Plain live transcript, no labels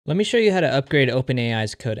Let me show you how to upgrade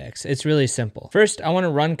OpenAI's Codex. It's really simple. First, I want to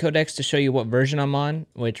run Codex to show you what version I'm on,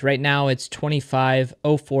 which right now it's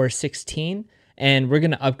 25.04.16, and we're going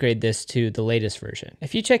to upgrade this to the latest version.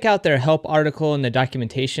 If you check out their help article in the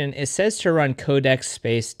documentation, it says to run codex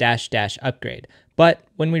space -- upgrade. But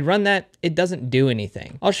when we run that, it doesn't do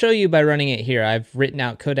anything. I'll show you by running it here. I've written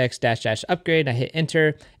out codex -- upgrade, I hit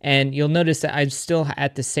enter, and you'll notice that I'm still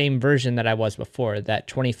at the same version that I was before, that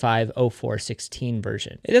 25.04.16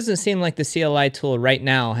 version. It doesn't seem like the CLI tool right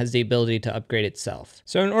now has the ability to upgrade itself.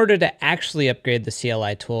 So in order to actually upgrade the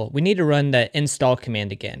CLI tool, we need to run the install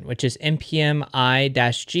command again, which is npm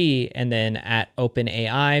i-g and then at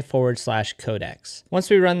OpenAI /codex.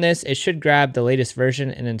 Once we run this, it should grab the latest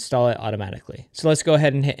version and install it automatically. So let's go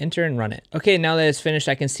ahead and hit enter and run it. Okay, now that it's finished,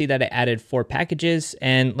 I can see that it added 4 packages,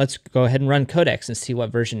 and let's go ahead and run Codex and see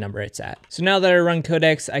what version number it's at. So now that I run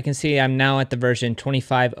Codex, I can see I'm now at the version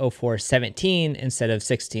 25.04.17 instead of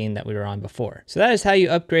 16 that we were on before. So that is how you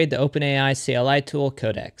upgrade the OpenAI CLI tool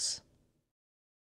Codex.